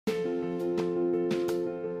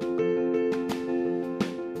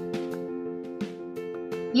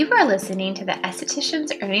You are listening to the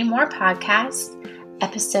Estheticians Earning More podcast,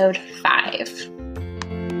 episode 5.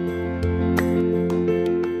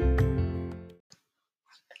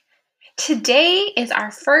 Today is our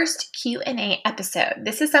first Q&A episode.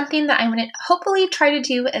 This is something that I'm going to hopefully try to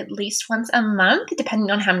do at least once a month, depending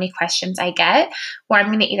on how many questions I get, where I'm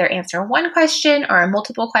going to either answer one question or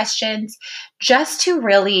multiple questions, just to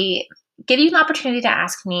really give you an opportunity to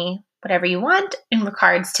ask me whatever you want in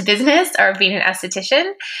regards to business or being an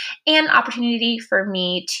esthetician, and an opportunity for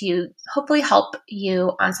me to hopefully help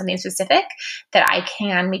you on something specific that I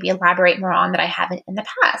can maybe elaborate more on that I haven't in the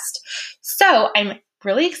past. So I'm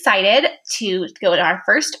really excited to go to our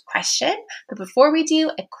first question, but before we do,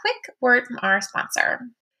 a quick word from our sponsor.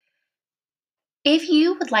 If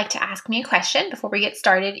you would like to ask me a question before we get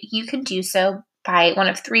started, you can do so by one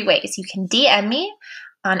of 3 ways. You can DM me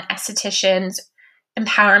on Estheticians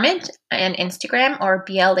Empowerment on Instagram or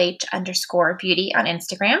BLH_beauty on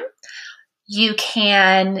Instagram. You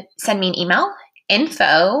can send me an email,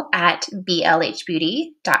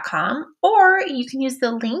 info@blhbeauty.com, or you can use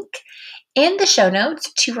the link in the show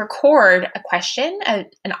notes to record a question, an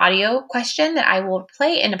audio question that I will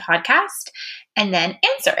play in a podcast and then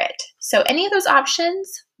answer it. So any of those options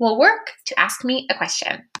will work to ask me a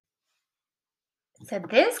question. So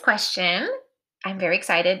this question, I'm very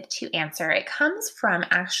excited to answer. It comes from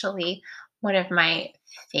actually one of my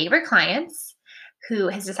favorite clients who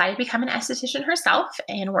has decided to become an esthetician herself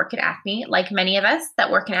and work in acne. Like many of us that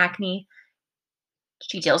work in acne,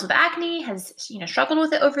 she deals with acne, has struggled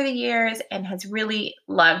with it over the years, and has really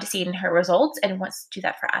loved seeing her results and wants to do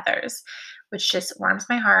that for others, which just warms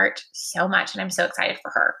my heart so much, and I'm so excited for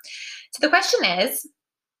her. So the question is,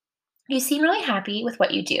 you seem really happy with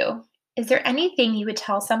what you do. Is there anything you would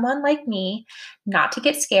tell someone like me not to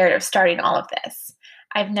get scared of starting all of this?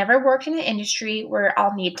 I've never worked in an industry where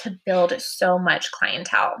I'll need to build so much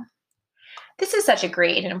clientele. This is such a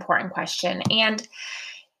great and important question. And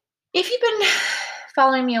if you've been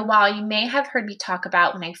following me a while, you may have heard me talk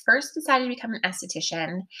about when I first decided to become an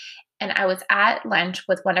esthetician, and I was at lunch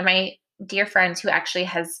with one of my dear friends who actually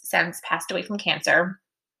has since passed away from cancer.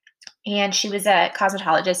 And she was a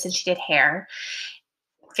cosmetologist and she did hair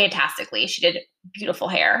fantastically. She did beautiful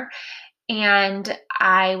hair. And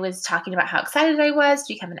I was talking about how excited I was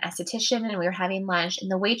to become an esthetician, and we were having lunch, and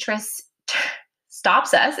the waitress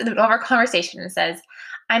stops us in the middle of our conversation and says,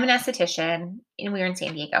 I'm an esthetician, and we were in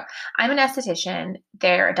San Diego. I'm an esthetician.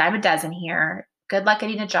 They're a dime a dozen here. Good luck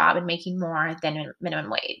getting a job and making more than minimum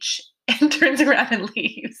wage. And turns around and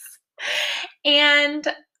leaves. And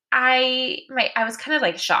I was kind of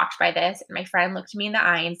like shocked by this. And my friend looked me in the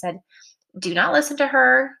eye and said, do not listen to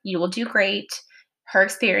her. You will do great. Her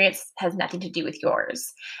experience has nothing to do with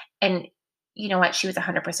yours. And you know what? She was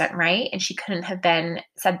 100% right. And she couldn't have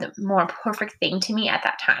said the more perfect thing to me at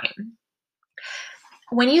that time.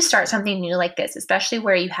 When you start something new like this, especially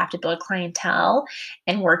where you have to build clientele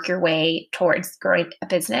and work your way towards growing a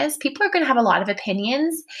business, people are going to have a lot of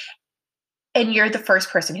opinions. And you're the first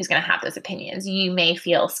person who's going to have those opinions. You may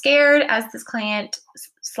feel scared, as this client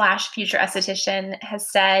 / future esthetician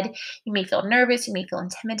has said. You may feel nervous. You may feel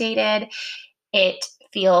intimidated. It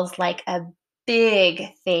feels like a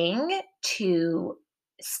big thing to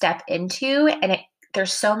step into. And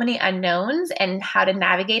there's so many unknowns, and how to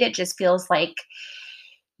navigate it just feels like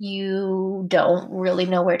you don't really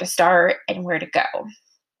know where to start and where to go.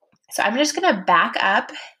 So I'm just going to back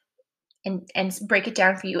up and break it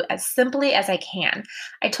down for you as simply as I can.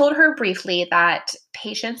 I told her briefly that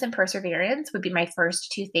patience and perseverance would be my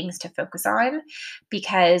first 2 things to focus on,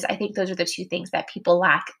 because I think those are the 2 things that people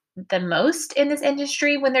lack the most in this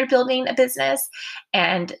industry when they're building a business,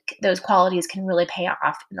 and those qualities can really pay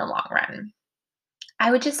off in the long run.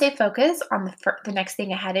 I would just say focus on the next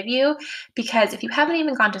thing ahead of you, because if you haven't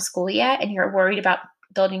even gone to school yet and you're worried about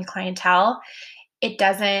building clientele,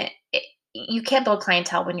 you can't build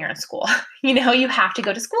clientele when you're in school. You have to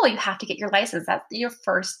go to school. You have to get your license. That's your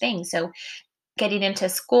first thing. So getting into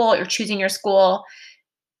school or choosing your school,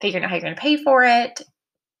 figuring out how you're going to pay for it,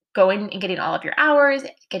 going and getting all of your hours,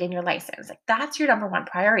 getting your license. Like, that's your number 1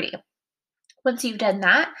 priority. Once you've done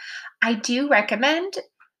that, I do recommend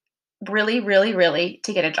really, really, really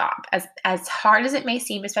to get a job. As hard as it may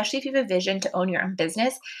seem, especially if you have a vision to own your own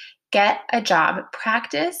business, get a job.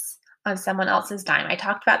 Practice on someone else's dime. I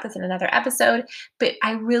talked about this in another episode, but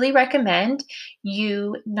I really recommend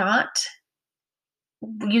you not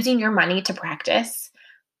using your money to practice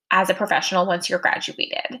as a professional once you're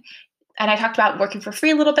graduated. And I talked about working for free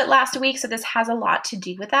a little bit last week, so this has a lot to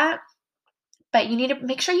do with that. But you need to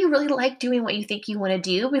make sure you really like doing what you think you want to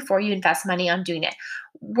do before you invest money on doing it.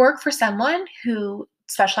 Work for someone who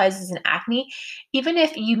specializes in acne, even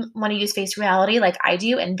if you want to use Face Reality like I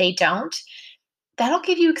do and they don't, that'll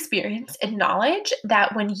give you experience and knowledge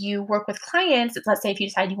that when you work with clients, let's say if you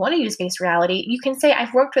decide you want to use Face Reality, you can say,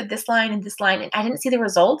 I've worked with this line, and I didn't see the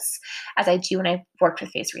results as I do when I've worked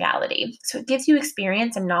with Face Reality. So it gives you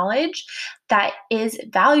experience and knowledge that is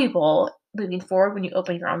valuable moving forward when you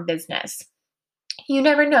open your own business. You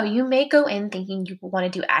never know. You may go in thinking you want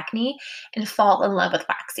to do acne and fall in love with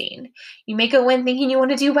waxing. You may go in thinking you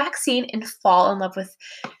want to do waxing and fall in love with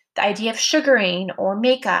the idea of sugaring or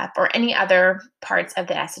makeup or any other parts of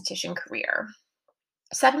the esthetician career.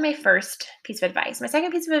 So that'd be my first piece of advice. My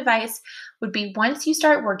second piece of advice would be, once you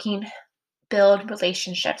start working, build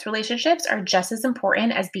relationships. Relationships are just as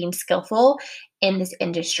important as being skillful in this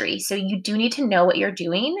industry. So you do need to know what you're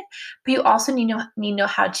doing, but you also need to know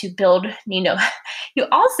how to build, you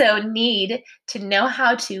also need to know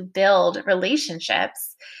how to build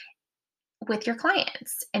relationships with your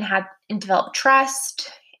clients and develop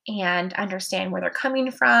trust and understand where they're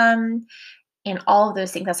coming from and all of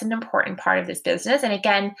those things. That's an important part of this business. And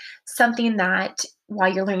again, something that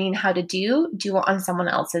while you're learning how to do on someone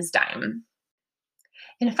else's dime.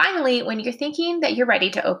 And finally, when you're thinking that you're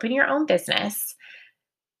ready to open your own business,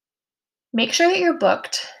 make sure that you're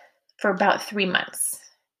booked for about 3 months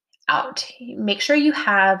out. Make sure you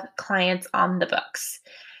have clients on the books.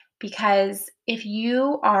 Because if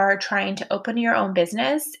you are trying to open your own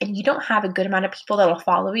business and you don't have a good amount of people that will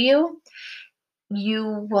follow you,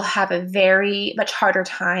 you will have a very much harder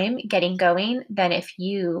time getting going than if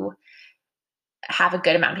you have a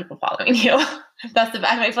good amount of people following you. That's the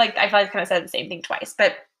best. I feel like I kind of said the same thing twice,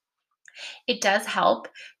 but it does help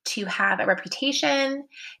to have a reputation,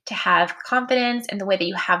 to have confidence, and the way that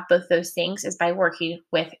you have both those things is by working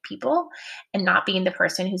with people and not being the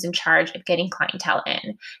person who's in charge of getting clientele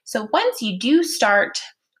in. So once you do start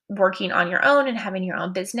working on your own and having your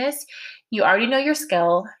own business, you already know your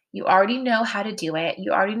skill, you already know how to do it,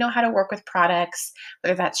 you already know how to work with products,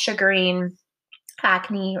 whether that's sugaring,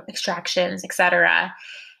 acne, extractions, etc.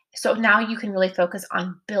 So now you can really focus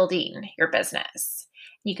on building your business.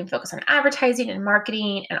 You can focus on advertising and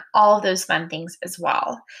marketing and all of those fun things as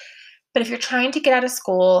well. But if you're trying to get out of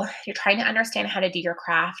school, you're trying to understand how to do your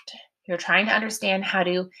craft, you're trying to understand how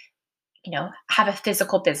to, have a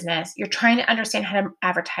physical business, you're trying to understand how to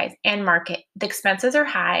advertise and market, the expenses are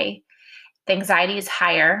high, the anxiety is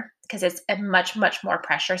higher because it's a much, much more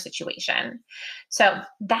pressure situation. So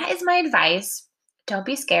that is my advice. Don't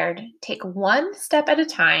be scared. Take one step at a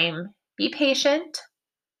time. Be patient.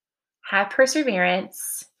 Have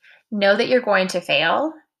perseverance. Know that you're going to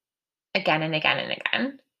fail again and again and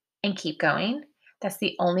again, and keep going. That's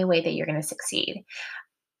the only way that you're going to succeed.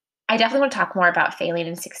 I definitely want to talk more about failing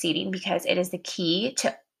and succeeding because it is the key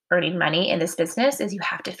to earning money in this business. Is you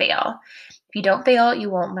have to fail. If you don't fail, you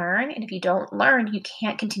won't learn. And if you don't learn, you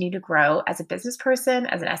can't continue to grow as a business person,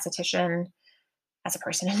 as an esthetician, as a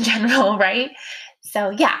person in general, right? So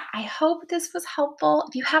yeah, I hope this was helpful.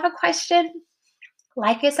 If you have a question,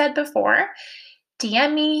 like I said before,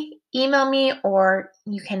 DM me, email me, or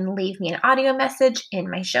you can leave me an audio message in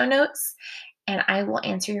my show notes, and I will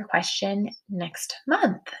answer your question next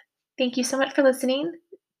month. Thank you so much for listening.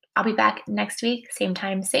 I'll be back next week, same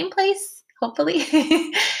time, same place, hopefully.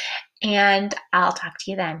 And I'll talk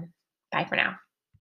to you then. Bye for now.